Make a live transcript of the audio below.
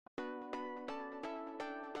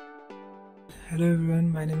Hello everyone,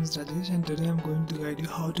 my name is Rajesh and today I'm going to guide you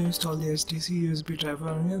how to install the HTC USB driver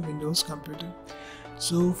on your Windows computer.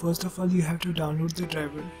 So first of all you have to download the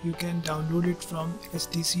driver. You can download it from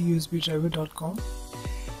htcusbdriver.com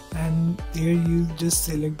and there you just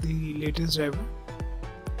select the latest driver.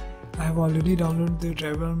 I have already downloaded the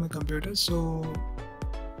driver on my computer, so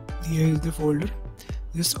here is the folder.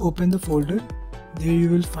 Just open the folder. There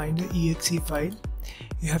you will find the exe file.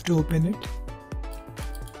 You have to open it.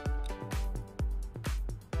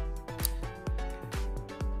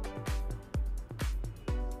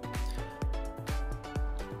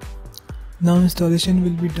 Now installation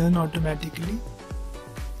will be done automatically.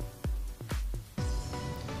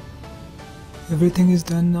 Everything is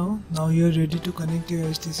done now. Now you are ready to connect your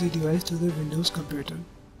HTC device to the Windows computer.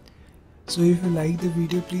 So if you like the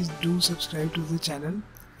video, please do subscribe to the channel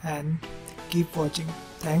and keep watching.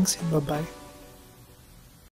 Thanks and bye bye.